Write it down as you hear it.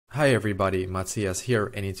Hi everybody, Matthias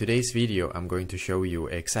here, and in today's video I'm going to show you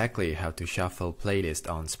exactly how to shuffle playlist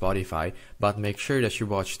on Spotify, but make sure that you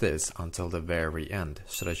watch this until the very end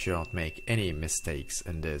so that you don't make any mistakes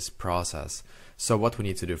in this process. So what we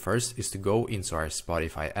need to do first is to go into our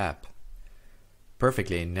Spotify app.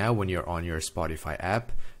 Perfectly, now when you're on your Spotify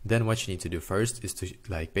app, then what you need to do first is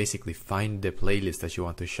to basically find the playlist that you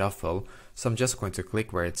want to shuffle. So I'm just going to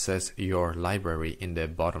click where it says your library in the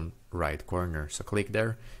bottom right corner. So click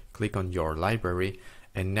there, click on your library,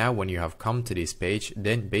 and now when you have come to this page,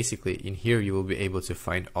 then basically in here you will be able to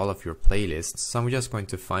find all of your playlists. So I'm just going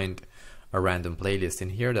to find a random playlist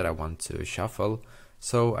in here that I want to shuffle.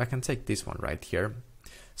 So I can take this one right here.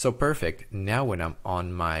 So perfect, now when I'm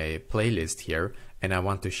on my playlist here and I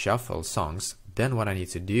want to shuffle songs, then what I need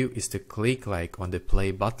to do is to click on the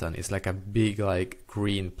play button. It's like a big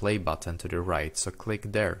green play button to the right, so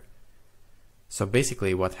click there. So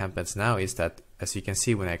basically what happens now is that, as you can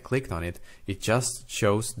see, when I clicked on it, it just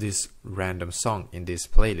shows this random song in this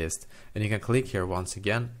playlist, and you can click here once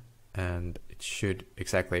again and it should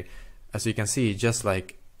exactly, as you can see, just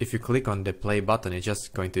if you click on the play button, it's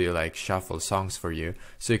just going to shuffle songs for you.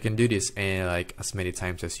 So you can do this as many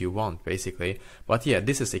times as you want, basically. But yeah,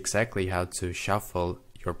 this is exactly how to shuffle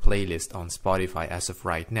your playlist on Spotify as of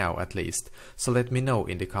right now, at least. So let me know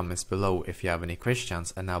in the comments below if you have any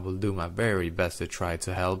questions, and I will do my very best to try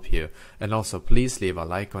to help you. And also please leave a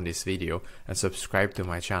like on this video and subscribe to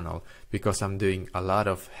my channel, because I'm doing a lot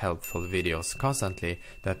of helpful videos constantly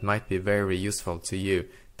that might be very useful to you.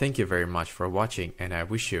 Thank you very much for watching, and I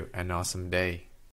wish you an awesome day.